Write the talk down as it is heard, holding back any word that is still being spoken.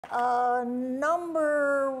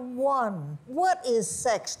Number one, what is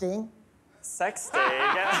sexting? Sexting?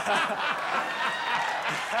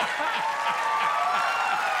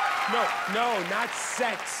 No, not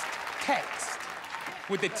sex. Text.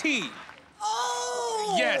 With the T.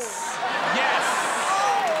 Oh! Yes.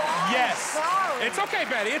 Sorry. It's okay,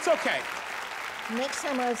 Betty, it's okay. Next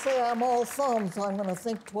time I say I'm all thumbs, I'm gonna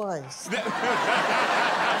think twice.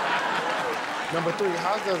 Number three,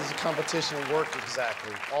 how does the competition work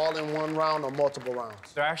exactly? All in one round or multiple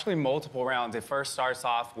rounds? There are actually multiple rounds. It first starts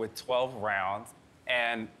off with 12 rounds,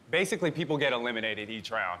 and basically people get eliminated each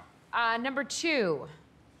round. Number two,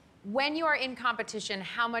 when you are in competition,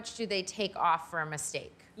 how much do they take off for a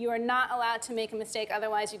mistake? You are not allowed to make a mistake,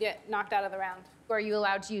 otherwise you get knocked out of the round. Are you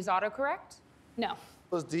allowed to use autocorrect? No.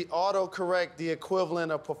 Was the autocorrect the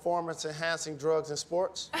equivalent of performance-enhancing drugs in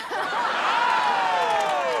sports?